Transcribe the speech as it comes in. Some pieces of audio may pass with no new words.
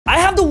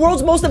the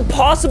world's most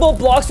impossible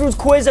Blox Fruits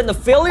quiz and the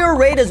failure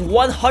rate is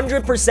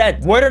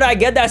 100%. Where did I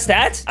get that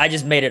stat? I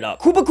just made it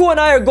up. Koopaku and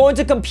I are going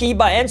to compete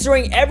by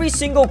answering every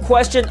single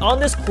question on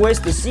this quiz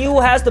to see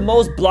who has the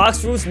most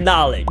Blox Fruits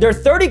knowledge. There are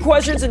 30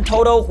 questions in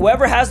total.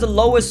 Whoever has the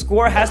lowest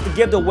score has to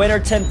give the winner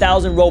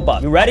 10,000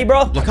 Robux. You ready,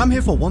 bro? Look, I'm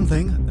here for one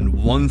thing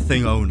and one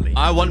thing only.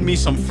 I want me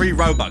some free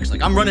Robux.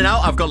 Like, I'm running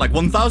out. I've got like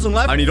 1,000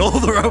 left. I need all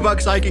the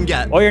Robux I can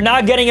get. Or you're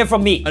not getting it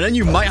from me. And then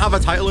you might have a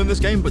title in this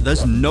game, but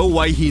there's no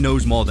way he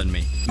knows more than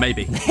me.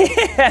 Maybe.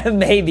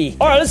 Maybe.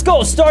 All right, let's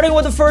go. Starting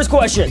with the first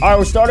question. All right,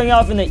 we're starting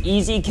off in the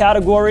easy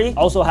category.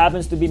 Also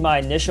happens to be my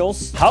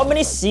initials. How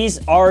many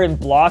C's are in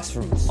Blox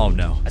Fruits? Oh,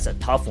 no. That's a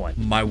tough one.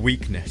 My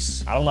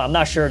weakness. I don't know. I'm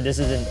not sure this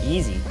isn't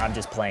easy. I'm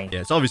just playing.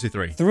 Yeah, it's obviously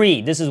 3.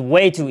 3. This is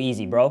way too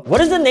easy, bro.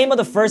 What is the name of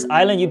the first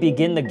island you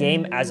begin the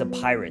game as a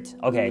pirate?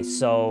 Okay,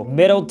 so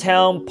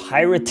Middletown,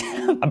 Pirate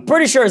Town. I'm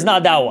pretty sure it's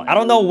not that one. I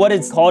don't know what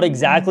it's called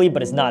exactly,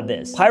 but it's not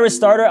this. Pirate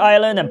Starter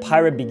Island and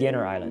Pirate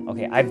Beginner Island.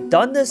 Okay, I've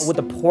done this with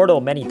the portal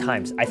many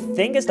times. I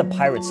think it's the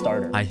Pirate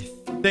Starter. I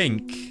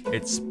think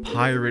it's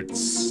Pirate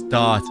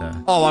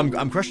Starter. Oh,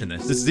 I'm crushing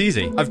this. This is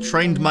easy. I've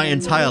trained my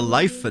entire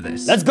life for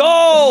this. Let's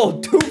go!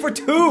 2 for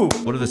 2.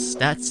 What are the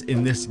stats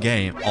in this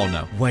game? Oh,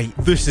 no. Wait,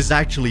 this is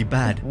actually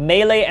bad.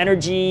 Melee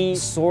energy,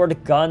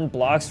 sword, gun,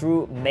 Blox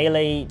Fruit.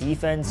 Melee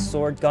defense,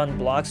 sword, gun,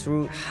 Blox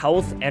Fruit.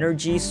 Health,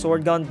 energy,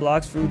 sword, gun,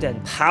 Blox Fruit.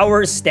 And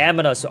power,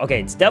 stamina. So,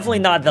 okay, it's definitely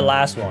not the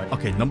last one.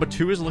 Okay, number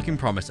 2 is looking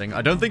promising.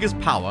 I don't think it's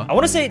power. I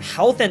want to say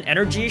health and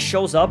energy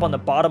shows up on the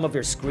bottom of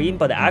your screen,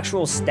 but the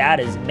actual stat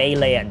is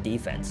melee and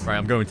defense. Right,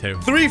 I'm going to.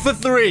 3 for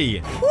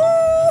 3.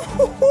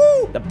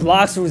 The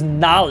Blox Fruits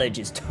knowledge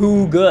is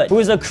too good. Who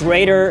is the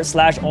creator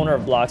 / owner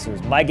of Blox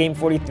Fruits?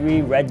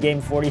 MyGame43,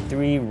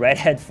 RedGame43,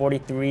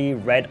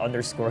 Redhead43,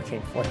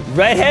 Red_Game43.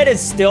 Redhead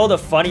is still the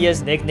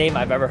funniest nickname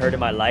I've ever heard in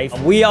my life.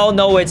 We all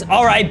know it's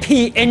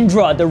R.I.P.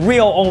 Indra, the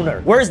real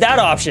owner. Where's that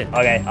option?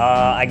 Okay,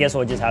 I guess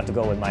we'll just have to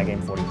go with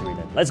MyGame43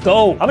 then. Let's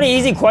go. How many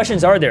easy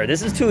questions are there?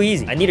 This is too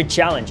easy. I need a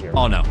challenge here.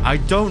 Oh, no. I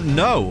don't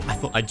know.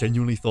 I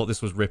genuinely thought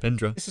this was Rip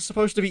Indra. This is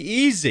supposed to be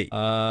easy.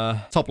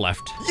 Top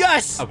left.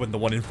 Yes! I win the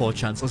 1 in 4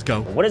 chance. Let's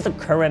go. What is the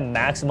current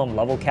maximum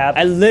level cap?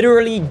 I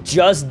literally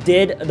just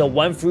did the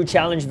 1 fruit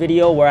challenge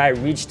video where I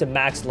reached the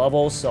max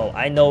level, so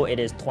I know it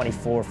is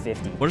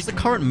 2450. What is the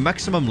current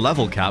maximum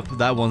level cap?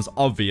 That one's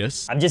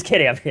obvious. I'm just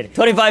kidding. I'm kidding.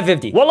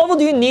 2550. What level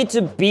do you need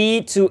to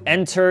be to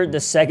enter the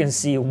second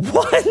sea?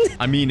 What?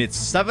 I mean, it's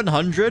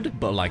 700,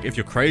 but like, if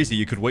you're crazy,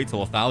 you could wait till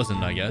 1,000,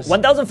 I guess.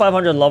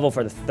 1,500 level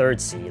for the third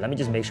sea. Let me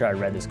just make sure I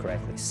read this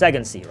correctly.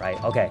 Second sea,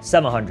 right? Okay,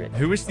 700.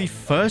 Who is the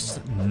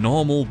first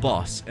normal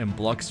boss in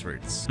Blox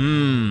Fruits?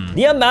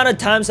 The amount of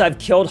times I've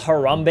killed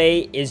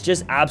Harambe is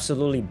just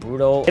absolutely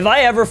brutal. If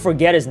I ever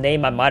forget his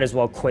name, I might as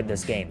well quit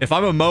this game. If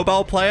I'm a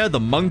mobile player, the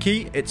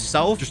monkey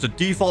itself, just a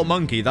default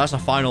monkey, that's a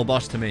final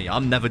boss to me.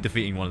 I'm never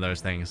defeating one of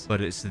those things.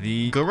 But it's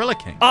the Gorilla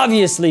King.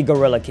 Obviously,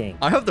 Gorilla King.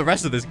 I hope the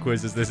rest of this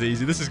quiz is this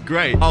easy. This is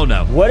great. Oh,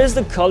 no. What is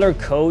the color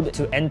code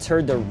to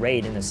enter the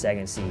raid in the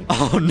second sea?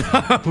 Oh,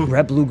 no.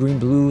 Red, blue, green,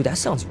 blue. That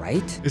sounds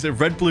right. Is it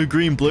red, blue,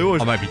 green, blue? Or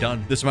I might be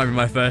done. This might be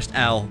my first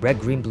L. Red,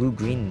 green, blue,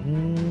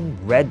 green.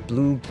 Red,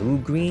 blue, blue,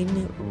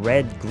 green.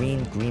 Red,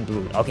 green, green,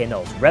 blue. Okay,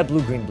 no. It's red,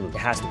 blue, green, blue. It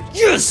has to be.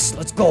 Yes!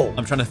 Let's go.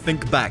 I'm trying to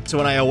think back to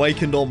when I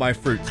awakened all my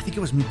fruits. I think it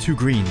was 2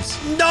 greens.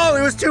 No,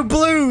 it was 2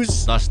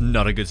 blues. That's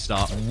not a good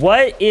start.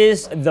 What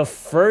is the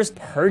first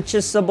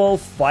purchasable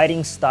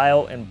fighting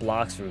style in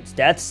Blox Fruits?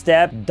 Death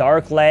Step,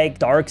 Dark Leg,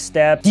 Dark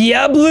Step,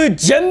 Diablo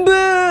Jumbo.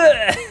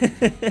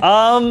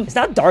 It's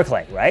not Dark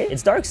Leg, right?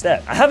 It's Dark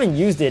Step. I haven't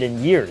used it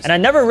in years, and I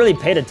never really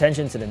paid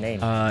attention to the name.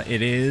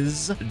 It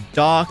is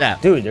Dark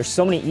Step. Dude, there's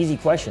so many easy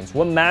questions.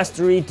 What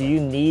mastery do you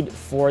need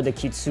for the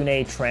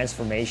Kitsune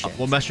transformation?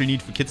 What mastery you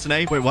need for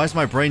Kitsune? Wait, why is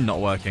my brain not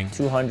working?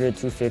 200,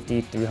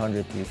 250,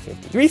 300,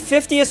 350.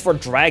 350 is for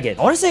Dragon.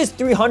 I want to say it's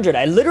 300.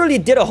 I literally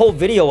did a whole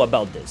video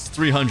about this.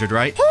 300,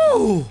 right?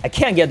 Woo! I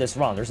can't get this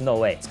wrong. There's no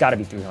way. It's got to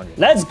be 300.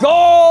 Let's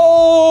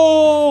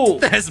go!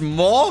 There's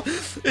more?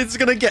 It's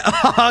gonna get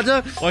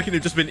harder? Why can't it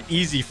have just been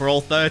easy for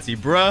all 30,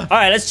 bruh? All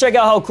right, let's check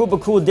out how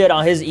Koopaku did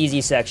on his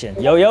easy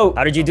section. Yo,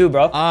 how did you do,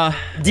 bro?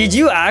 Did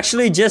you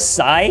actually just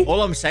sigh?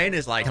 All I'm saying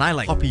is, like, can I,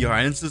 like, copy your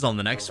answers on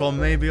the next one,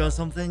 maybe, or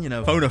something? You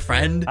know, phone a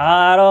friend?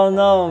 I don't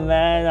know,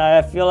 man.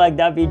 I feel like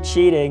that'd be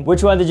cheating.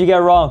 Which one did you get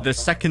wrong? The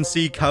second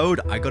C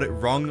code, I got it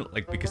wrong,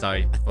 like, because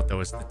I thought there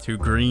was the 2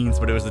 greens,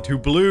 but it was the 2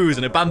 blues,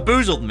 and it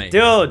bamboozled me.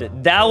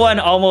 Dude, that one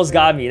almost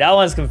got me. That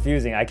one's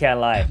confusing. I can't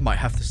lie. Might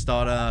have to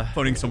start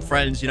phoning some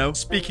friends, you know,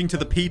 speaking to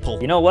the people.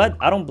 You know what?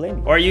 I don't blame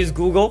you. Or use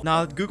Google.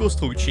 Nah, Google's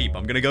too cheap.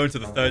 I'm gonna go into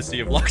the third sea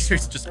of Blox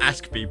Fruits and just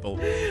ask people.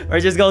 Or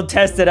just go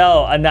test it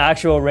out on the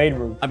actual raid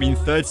room. I mean,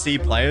 third sea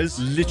players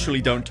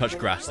literally don't touch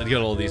grass. They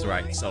get all these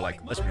right. So, like,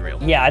 let's be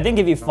real. Yeah, I think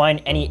if you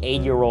find any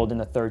 8-year-old in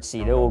the third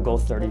sea, they will go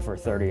 30 for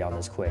 30 on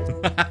this quiz.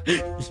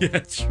 Yeah,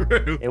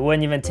 true. It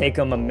wouldn't even take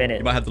them a minute.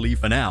 You might have to leave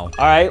for now.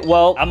 All right,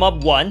 well, I'm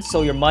up 1,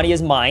 so your money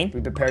is mine.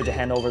 Be prepared to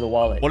hand over the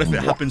wallet. What if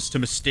it happens to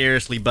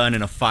mysteriously burn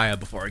in a fire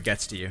before it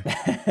gets to you?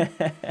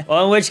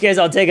 Well, in which case,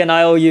 I'll take an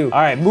IOU. All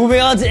right,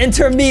 moving on to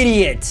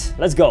intermediate.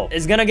 Let's go.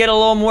 It's gonna get a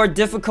little more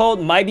difficult.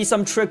 Might be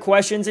some trick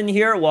questions in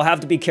here. We'll have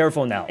to be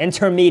careful now.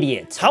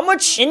 Intermediate. How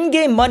much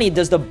in-game money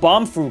does the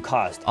bomb fruit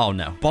cost? Oh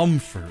no, bomb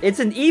fruit. It's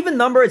an even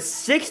number. It's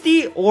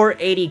 60 or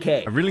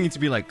 80k. I really need to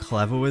be like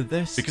clever with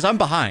this because I'm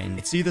behind.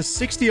 It's either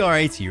 60 or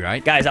 80,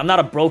 right? Guys, I'm not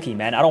a brokey,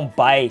 man. I don't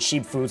buy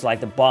cheap fruits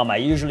like the bomb. I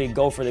usually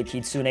go for the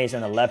kitsunes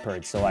and the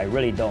leopards, so I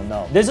really don't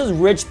know. This is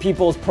rich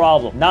people's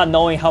problem, not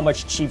knowing how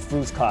much cheap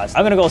fruits cost.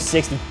 I'm gonna go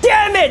 60.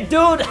 Damn it,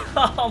 dude!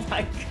 Oh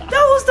my god.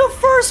 That was the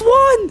first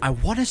one! I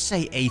want to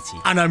say 80.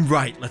 And I'm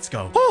right. Let's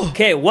go.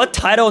 Okay, what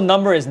title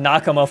number is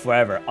Nakama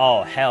Forever?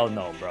 Oh, hell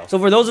no, bro. So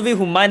for those of you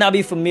who might not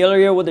be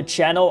familiar with the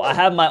channel, I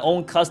have my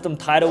own custom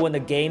title in the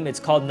game. It's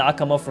called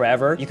Nakama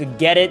Forever. You could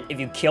get it if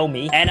you kill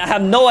me. And I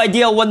have no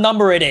idea what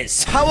number it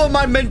is. How am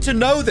I meant to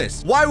know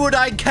this? Why would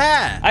I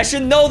care? I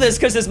should know this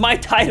because it's my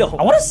title.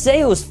 I want to say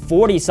it was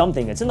 40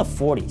 something. It's in the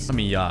 40s.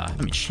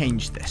 Let me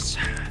change this.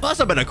 Well, that's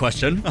a better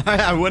question.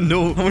 I wouldn't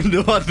know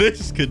what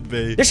this could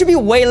be. This should be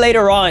way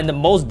later on, the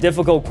most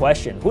difficult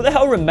question. Who the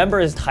hell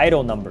remembers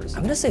title numbers?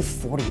 I'm gonna say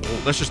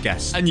 48. Let's just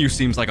guess. MeEnyu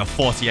seems like a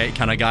 48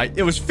 kind of guy.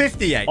 It was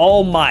 58.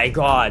 Oh my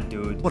god,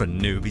 dude. What a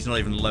noob. He's not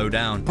even low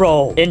down.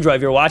 Bro, Indra,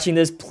 if you're watching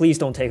this, please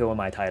don't take away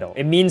my title.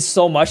 It means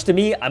so much to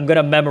me. I'm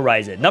gonna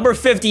memorize it. Number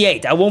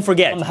 58. I won't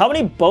forget. How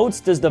many boats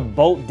does the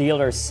boat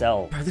dealer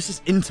sell? Bro, this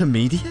is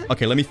intermediate?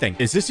 Okay, let me think.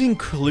 Is this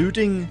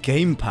including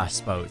Game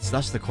Pass boats?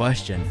 That's the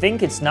question. I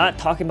think it's not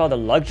talking about the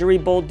luxury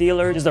boat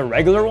dealer. Just the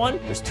regular one.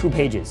 There's 2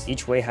 pages.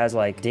 Each way has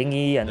like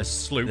dinghy and a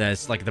sloop.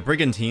 There's like the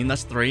brigantine.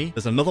 That's 3.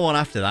 There's another one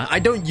after that. I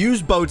don't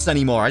use boats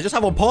anymore. I just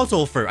have a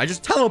portal fruit. I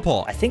just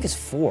teleport. I think it's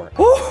 4.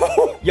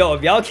 Yo,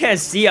 if y'all can't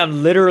see,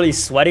 I'm literally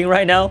sweating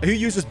right now. Who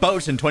uses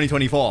boats in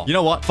 2024? You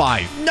know what?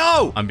 5.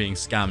 No! I'm being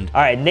scammed.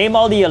 All right, name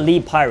all the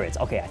elite pirates.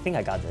 Okay, I think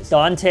I got this.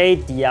 Dante,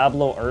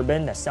 Diablo,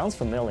 Urban. That sounds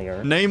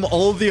familiar. Name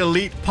all the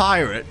elite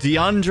pirate.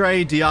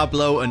 DeAndre,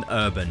 Diablo, and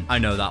Urban. I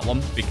know that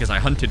one because I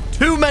hunted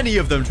too many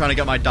of them trying to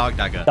get my dark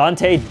dagger.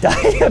 Dante,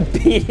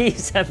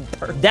 Diabetes, and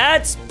Bird.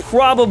 That's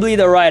probably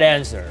the right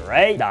answer,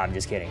 right? Nah, I'm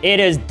just kidding. It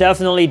is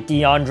definitely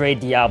DeAndre,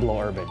 Diablo,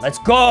 Urban. Let's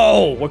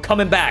go! We're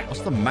coming back.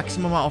 What's the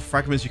maximum amount of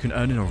fragments you can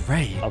earn in a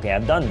raid? Okay,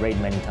 I've done raid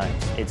many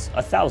times. It's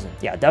 1,000.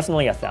 Yeah,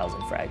 definitely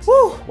 1,000 frags.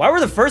 Woo! Why were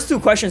the first 2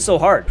 questions so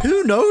hard?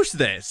 Who knows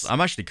this?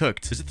 I'm actually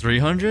cooked. Is it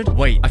 300?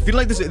 Wait, I feel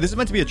like this is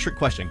meant to be a trick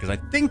question because I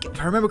think, if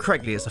I remember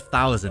correctly, it's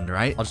 1,000,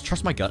 right? I'll just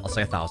trust my gut. I'll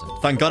say 1,000.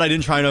 Thank God I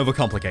didn't try and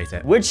overcomplicate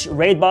it. Which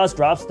raid boss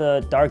drops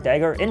the dark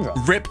dagger? Indra.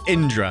 Rip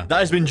Indra. That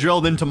has been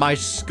drilled into my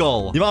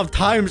skull. The amount of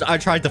times I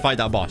tried to fight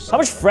that boss. How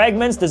much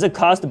fragments does it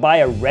cost to buy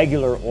a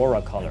regular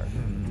aura color?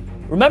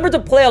 Remember to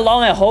play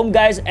along at home,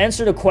 guys.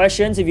 Answer the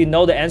questions if you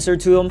know the answer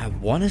to them. I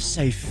want to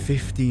say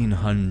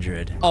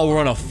 1,500. Oh, we're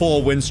on a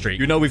 4-win streak.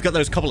 You know, we've got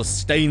those couple of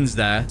stains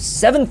there.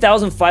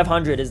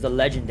 7,500 is the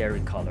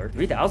legendary color.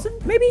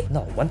 3,000, maybe?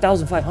 No,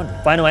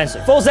 1,500. Final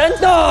answer. Full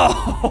send? No!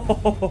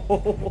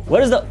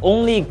 What is the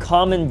only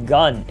common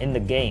gun in the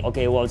game?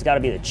 Okay, well, it's got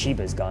to be the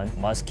cheapest gun.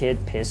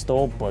 Musket,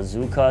 pistol,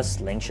 bazooka,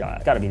 slingshot.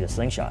 It's got to be the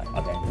slingshot.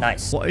 Okay,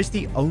 nice. What is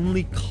the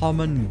only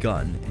common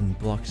gun in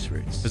Blox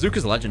fruits?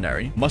 Bazooka's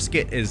legendary.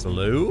 Musket is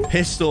blue.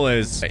 Pistol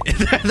is... Wait,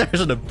 there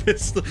isn't a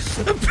pistol.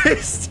 A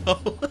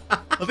pistol.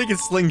 I think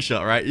it's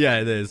slingshot, right? Yeah,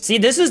 it is. See,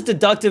 this is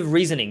deductive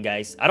reasoning,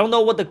 guys. I don't know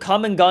what the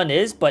common gun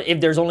is, but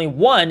if there's only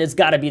one, it's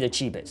gotta be the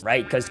cheapest,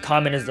 right? Because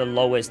common is the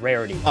lowest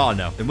rarity. Oh,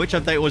 no. In which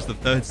update was the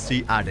 3rd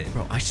C added?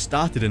 Bro, I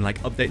started in, like,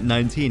 update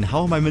 19.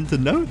 How am I meant to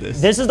know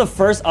this? This is the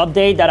first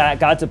update that I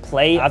got to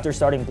play after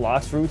starting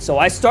Blox Fruit. So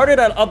I started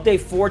at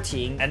update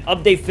 14, and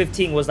update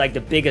 15 was, like,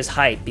 the biggest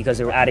hype because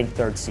they were adding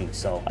 3rd C.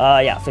 So,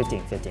 yeah,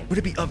 15. Would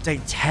it be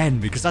update 10?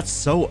 Because that's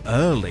so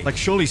early. Like,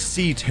 surely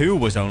C2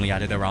 was only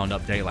added around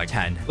update, like,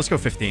 10. Let's go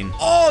 15.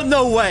 Oh,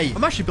 no way.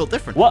 I'm actually built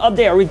different. What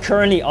update are we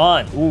currently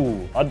on?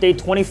 Ooh, update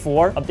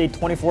 24, update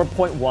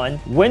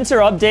 24.1, winter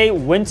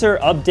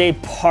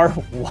update part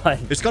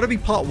 1. It's got to be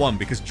part 1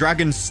 because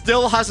Dragon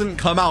still hasn't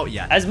come out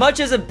yet. As much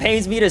as it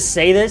pains me to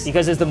say this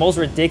because it's the most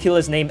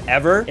ridiculous name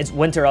ever, it's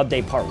winter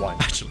update part 1.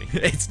 Actually,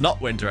 it's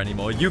not winter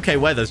anymore. UK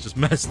weather's just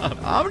messed up.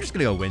 I'm just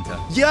gonna go winter.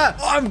 Yeah,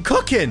 I'm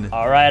cooking.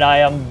 All right, I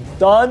am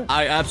done.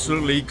 I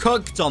absolutely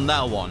cooked on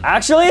that one.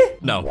 Actually?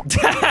 No.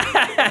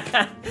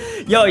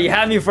 Yo, you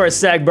had me for a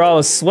sec, bro. I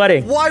was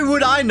sweating. Why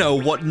would I know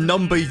what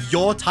number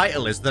your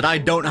title is that I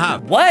don't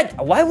have? What?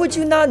 Why would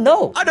you not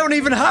know? I don't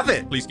even have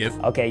it. Please give.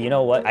 Okay, you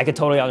know what? I could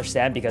totally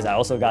understand because I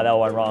also got that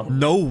one wrong.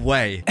 No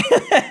way.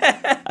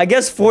 I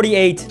guess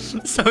 48.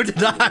 So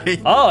did I.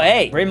 Oh,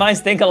 hey. Great minds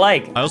think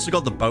alike. I also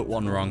got the boat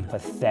one wrong.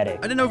 Pathetic.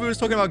 I didn't know if it was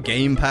talking about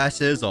game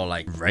passes or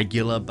like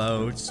regular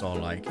boats or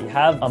like... You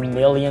have 1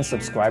 million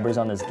subscribers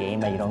on this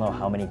game and you don't know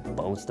how many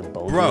boats the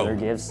boat dealer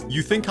gives?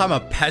 You think I'm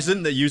a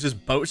peasant that uses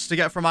boats to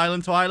get from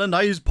island to island?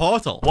 I use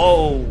Portal.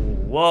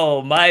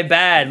 Whoa, my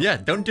bad. Yeah,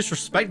 don't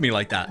disrespect me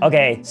like that.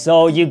 Okay,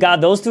 so you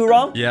got those 2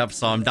 wrong? Yep,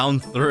 so I'm down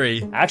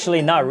 3.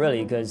 Actually, not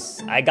really,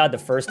 because I got the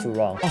first 2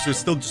 wrong. Oh, so it's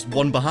still just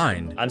 1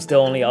 behind. I'm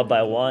still only up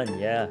by 1,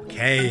 yeah.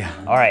 Okay.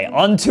 All right,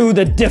 on to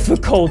the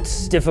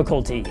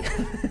difficulty.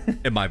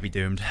 It might be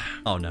doomed.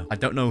 Oh no. I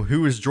don't know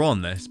who has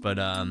drawn this, but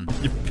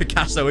you're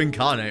Picasso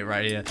incarnate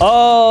right here.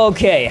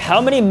 Okay, how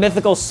many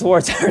mythical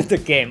swords are in the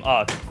game?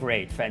 Oh,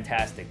 great.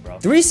 Fantastic, bro.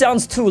 3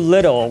 sounds too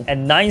little,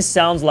 and 9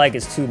 sounds like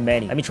it's too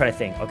many. Let me try to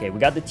think. Okay, we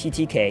got the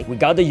TTK. We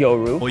got the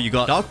Yoru. Well, you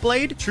got Dark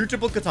Blade, True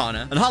Triple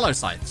Katana, and Hollow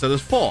Sight. So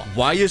there's 4.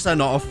 Why is there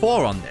not a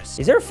 4 on this?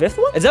 Is there a 5th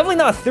one? It's definitely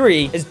not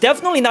 3. It's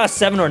definitely not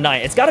 7 or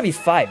 9. It's gotta be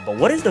 5. But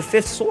what is the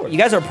 5th sword? You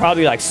guys are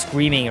probably like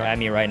screaming at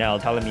me right now,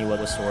 telling me what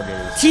the sword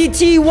is.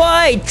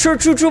 TTY! True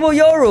Triple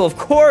Yoru, of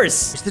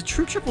course. Is the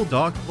True Triple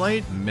Dark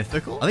Blade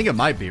mythical? I think it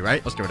might be,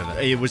 right? Let's get rid of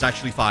it. It was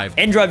actually 5.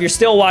 Indra, if you're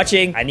still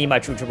watching, I need my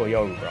True Triple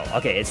Yoru, bro.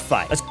 Okay, it's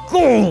 5. Let's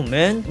go,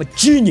 man. I'm a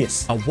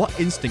genius. At what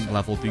instinct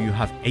level do you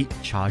have 8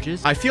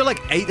 charges? I feel like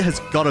 8 has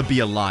got to be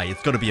a lie.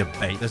 It's got to be a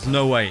bait. There's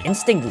no way.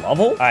 Instinct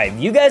level? All right, if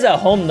you guys at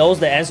home knows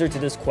the answer to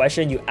this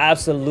question, you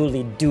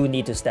absolutely do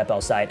need to step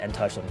outside and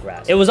touch some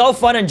grass. It was all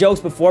fun and jokes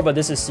before, but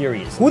this is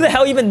serious. Who the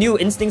hell even knew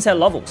instincts had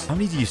levels? How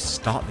many do you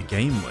start the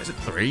game with? Is it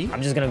 3?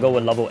 I'm just gonna go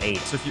with level 8.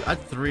 So if you add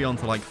 3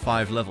 onto like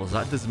 5 levels,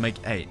 that does make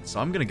 8. So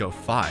I'm gonna go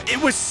 5.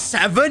 It was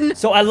 7?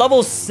 So at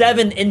level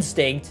 7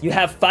 instinct, you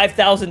have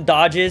 5,000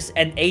 dodges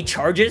and 8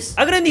 charges?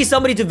 I'm gonna need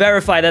somebody to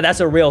verify that that's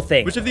a real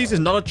thing. Which of these is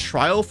not a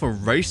trial for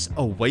race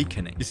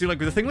awakening? You see, like,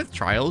 the thing with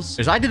trials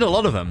is I did a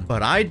lot of them,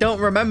 but I don't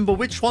remember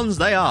which ones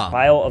they are.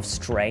 Trial of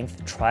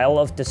strength, trial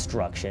of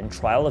destruction,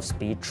 trial of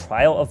speed,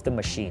 trial of the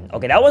machine.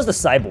 Okay, that was the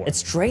cyborg. It's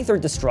strength or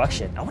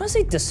destruction. I want to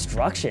say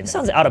destruction. It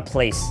sounds out of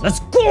place. Let's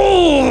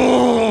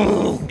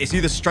go! It's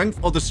either strength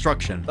or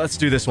destruction. Let's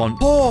do this one.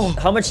 Oh!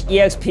 How much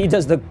EXP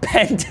does the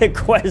Penta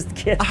quest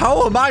get?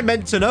 How am I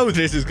meant to know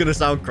this? Is gonna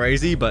sound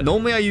crazy, but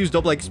normally I use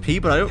double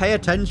XP, but I don't pay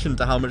attention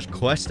to how much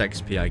quest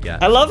XP I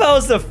get. I love how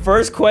it's the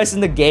first quest in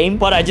the game,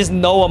 but I just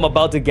know I'm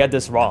about to get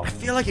this wrong. I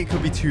feel like it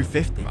could be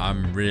 250.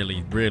 I'm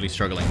really, really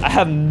struggling. I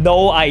have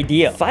no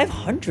idea.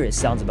 500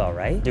 sounds about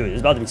right. Dude,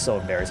 it's about to be so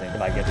embarrassing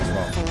if I get this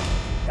wrong.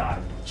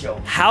 God.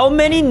 How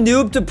many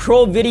noob to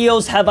pro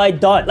videos have I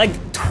done? Like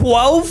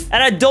 12?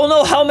 And I don't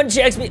know how much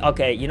XP.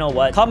 Okay, you know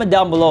what? Comment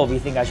down below if you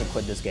think I should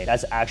quit this game.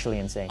 That's actually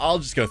insane. I'll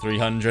just go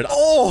 300.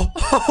 Oh!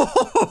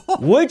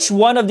 Which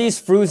one of these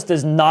fruits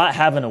does not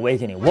have an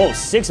awakening? Whoa,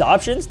 6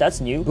 options? That's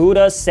new.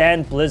 Buddha,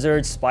 Sand,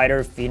 Blizzard,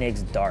 Spider,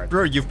 Phoenix, Dark.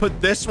 Bro, you've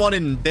put this one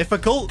in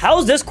difficult? How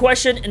is this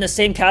question in the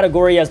same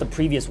category as the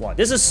previous one?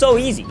 This is so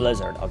easy.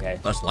 Blizzard, okay.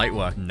 That's light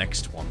work.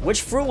 Next one.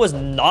 Which fruit was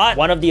not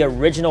one of the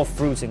original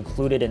fruits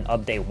included in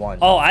update 1?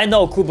 Oh, I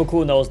know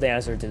Kubaku knows the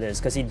answer to this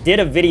because he did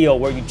a video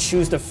where you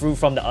choose the fruit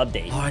from the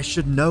update. Oh, I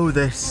should know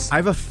this. I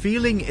have a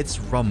feeling it's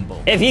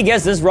Rumble. If he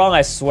gets this wrong,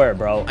 I swear,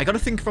 bro. I gotta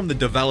think from the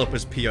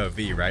developer's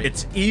POV, right?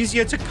 It's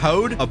easier to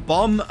code a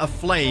bomb, a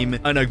flame,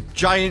 and a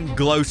giant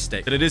glow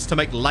stick than it is to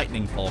make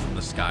lightning fall from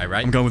the sky,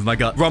 right? I'm going with my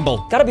gut.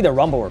 Rumble. Gotta be the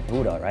Rumble or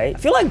Buddha, right? I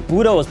feel like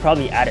Buddha was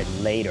probably added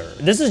later.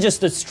 This is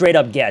just a straight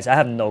up guess. I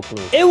have no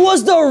clue. It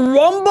was the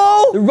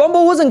Rumble? The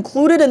Rumble was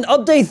included in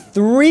update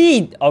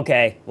 3.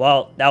 Okay,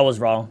 well, that was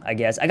wrong, I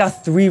guess. I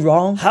got 3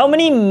 wrong. How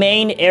many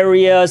main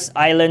areas,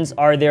 islands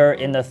are there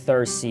in the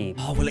third sea?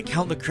 Oh, will it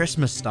count the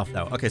Christmas stuff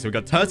though? Okay, so we've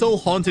got Turtle,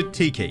 Haunted,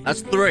 Tiki.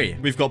 That's 3.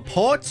 We've got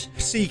Port,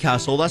 Sea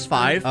Castle. That's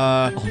 5.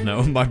 Oh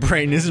no, my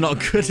brain is not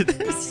good at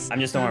this. I'm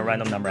just throwing a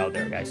random number out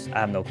there, guys. I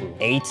have no clue.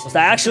 8? So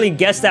I actually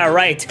guessed that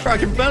right. Bro, I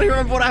can barely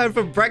remember what I had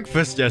for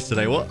breakfast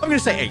yesterday. What? I'm gonna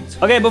say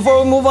 8. Okay,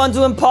 before we move on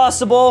to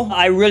impossible,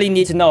 I really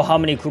need to know how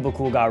many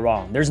Kubaku got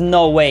wrong. There's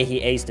no way he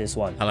aced this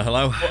one. Hello,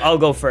 hello. I'll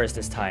go first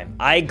this time.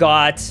 I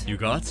got... You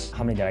got?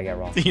 How many did I get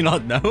wrong? Do you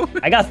not know?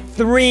 I got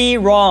 3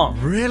 wrong.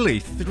 Really?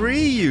 3,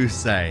 you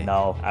say?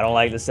 No, I don't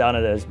like the sound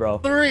of this, bro.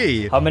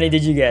 3. How many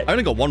did you get? I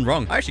only got 1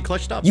 wrong. I actually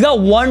clutched up. You got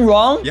 1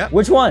 wrong? Yeah.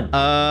 Which one?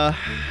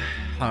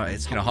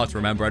 It's kind of hard to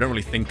remember. I don't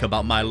really think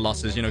about my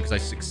losses, you know, because I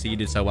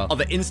succeeded so well. Oh,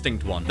 the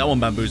instinct one. That one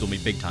bamboozled me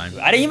big time.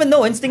 I didn't even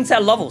know instincts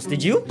had levels.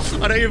 Did you?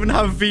 I don't even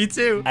have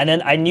V2. And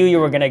then I knew you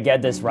were gonna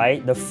get this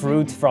right. The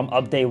fruit from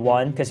update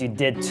 1, because you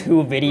did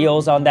 2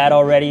 videos on that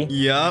already.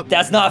 Yep.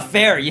 That's not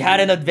fair. You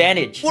had an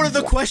advantage. One of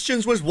the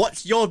questions was,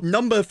 what's your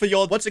number for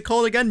your, what's it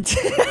called again?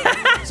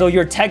 So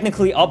you're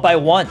technically up by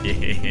 1.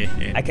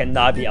 I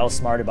cannot be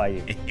outsmarted by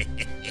you.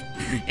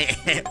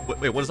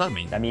 Wait, what does that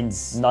mean? That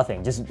means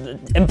nothing. Just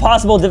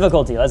impossible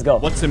difficulty. Let's go.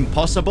 What's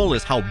impossible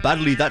is how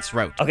badly that's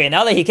wrote. Okay,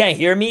 now that he can't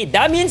hear me,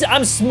 that means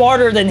I'm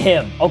smarter than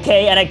him,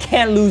 okay? And I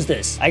can't lose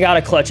this. I gotta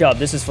clutch up.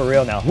 This is for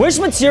real now. Which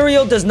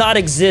material does not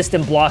exist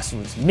in Blox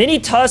fruits? Mini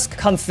Tusk,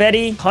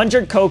 Confetti,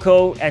 Conjured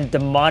Cocoa, and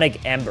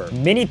Demonic Ember.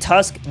 Mini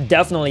Tusk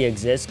definitely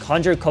exists.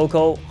 Conjured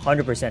Cocoa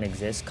 100%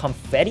 exists.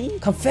 Confetti?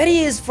 Confetti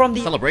is from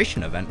the...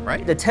 Celebration event,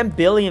 right? The 10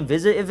 billion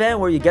visit event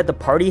where you get the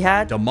party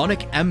hat.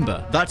 Demonic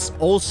Ember. That's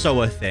also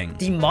flower thing.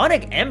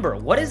 Demonic Ember.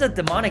 What is a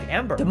demonic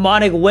ember?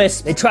 Demonic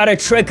wisp. They try to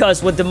trick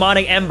us with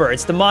demonic ember.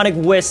 It's demonic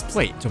wisps.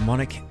 Wait,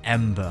 demonic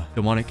ember.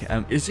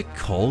 Is it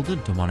called a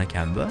demonic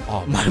ember?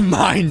 Oh, my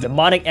mind.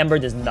 Demonic ember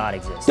does not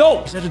exist.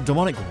 Dope. Is that a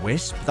demonic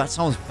wisp? That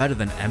sounds better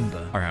than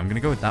ember. All right, I'm gonna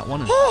go with that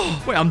one.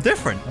 Wait, I'm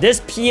different.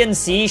 This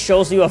PNC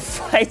shows you a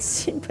fight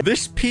scene.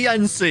 This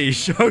PNC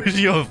shows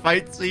you a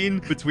fight scene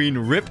between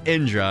Rip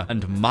Indra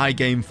and My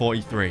Game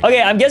 43.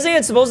 Okay, I'm guessing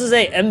it's supposed to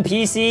say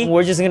NPC.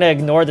 We're just gonna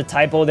ignore the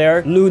typo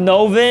there.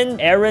 Lunovan,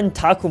 Aaron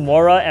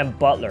Takumura, and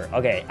Butler.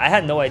 Okay, I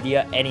had no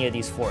idea any of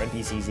these 4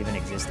 NPCs even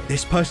existed.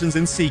 This person's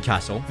in Sea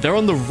Castle. They're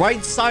on the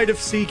right side of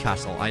Sea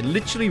Castle. I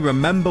literally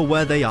remember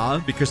where they are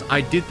because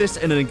I did this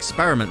in an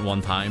experiment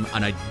one time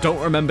and I don't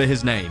remember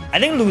his name. I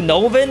think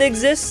Lunovan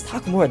exists.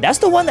 Takumura, that's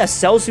the one that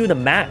sells you the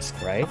mask,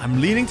 right? I'm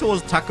leaning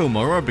towards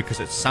Takumura because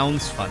it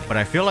sounds funny, but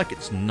I feel like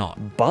it's not.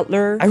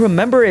 Butler? I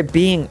remember it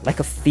being like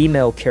a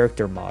female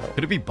character model.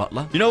 Could it be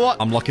Butler? You know what?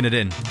 I'm locking it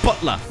in.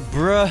 Butler.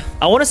 Bruh.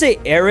 I want to say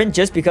Aaron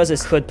just because it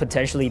could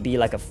potentially be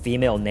like a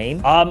female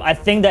name. I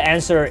think the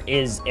answer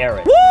is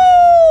Aaron. Woo!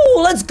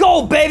 Let's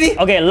go, baby.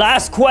 Okay,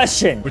 last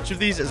question. Which of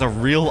these is a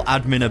real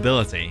admin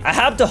ability? I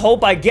have to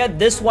hope I get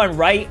this one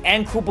right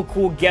and Koopa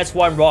Cool gets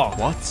one wrong.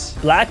 What?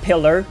 Black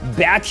Pillar,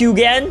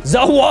 Bakugan,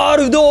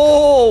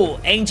 Zawarudo,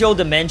 Angel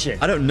Dimension.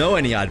 I don't know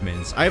any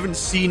admins. I haven't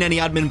seen any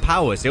admin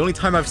powers. The only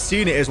time I've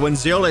seen it is when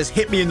Zeola's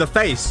hit me in the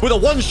face with a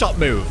one-shot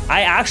move.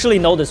 I actually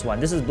know this one.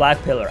 This is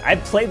Black Pillar.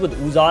 I've played with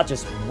Uzat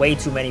just way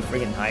too many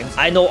freaking times.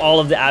 I know all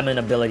of the admin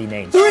ability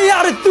names. 3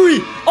 out of 3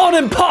 on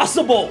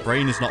impossible.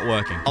 Brain is not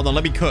working. Hold on,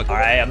 let me cook. All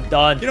right, I'm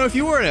done. You know, if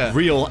you were a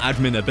real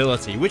admin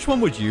ability, which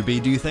one would you be,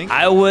 do you think?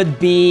 I would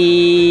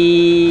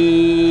be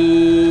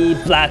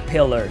Black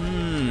Pillar.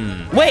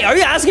 Wait, are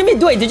you asking me?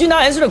 Wait, did you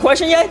not answer the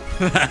question yet?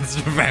 That's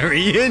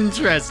very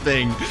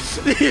interesting.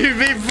 You'd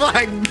be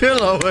Black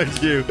Pillow,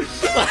 would you?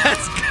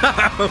 Let's go.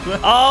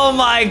 Oh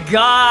my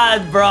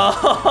god, bro.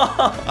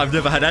 I've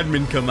never had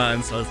admin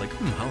commands, so I was like,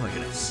 how am I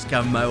going to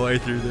scam my way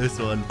through this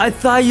one? I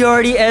thought you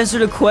already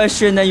answered a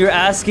question and you're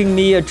asking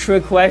me a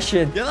trick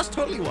question. Yeah, that's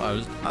totally what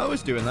I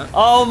was doing that.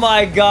 Oh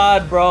my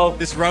god, bro.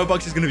 This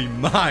Robux is going to be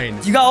mine.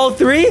 You got all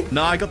 3?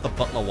 No, I got the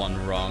Butler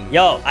one wrong.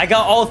 Yo, I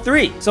got all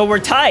 3, so we're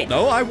tied.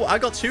 No, I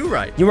got 2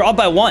 right. You were up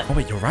by 1. Oh,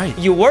 wait, you're right.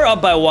 You were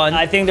up by 1.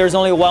 I think there's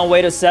only one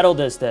way to settle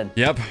this then.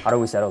 Yep. How do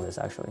we settle this,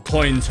 actually?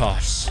 Coin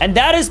toss. And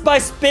that is by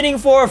spinning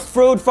for a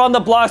fruit from the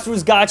Blox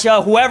Fruits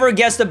gacha. Whoever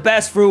gets the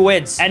best fruit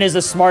wins and is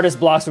the smartest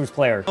Blox Fruits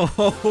player.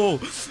 Oh,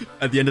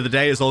 at the end of the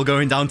day, it's all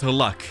going down to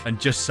luck. And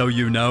just so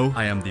you know,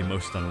 I am the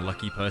most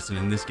unlucky person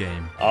in this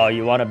game. Oh,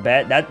 you want to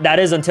bet? That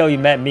is until you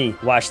met me.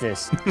 Watch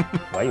this.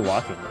 Why are you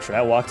walking? Should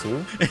I walk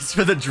too? It's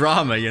for the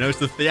drama, you know, it's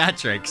the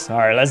theatrics. All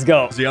right, let's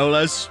go.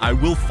 Zeolas, I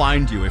will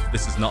find you if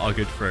this is not a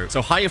good fruit.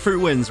 So higher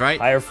fruit wins, right?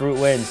 Higher fruit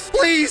wins.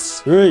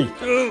 Please. 3,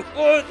 2,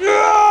 1.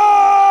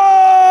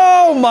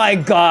 Oh my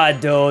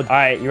god, dude. All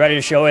right, you ready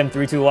to show him?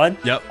 3, 2, 1?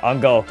 Yep. On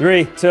go.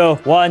 3, 2,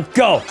 1,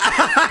 go.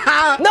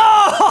 No!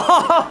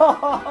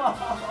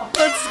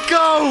 Let's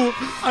go.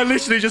 I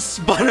literally just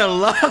spun a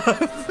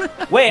love.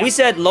 Wait, we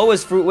said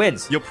lowest fruit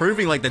wins. You're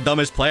proving like the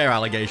dumbest player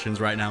allegations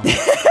right now.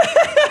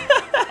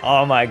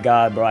 Oh my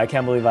god, bro. I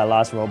can't believe I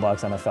lost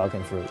Robux on a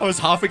Falcon fruit. I was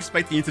half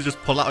expecting you to just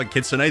pull out a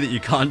Kitsune that you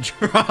can't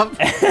drop.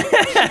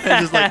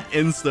 And just like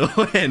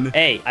insta win.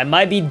 Hey, I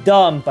might be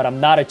dumb, but I'm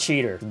not a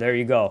cheater. There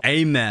you go.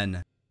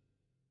 Amen.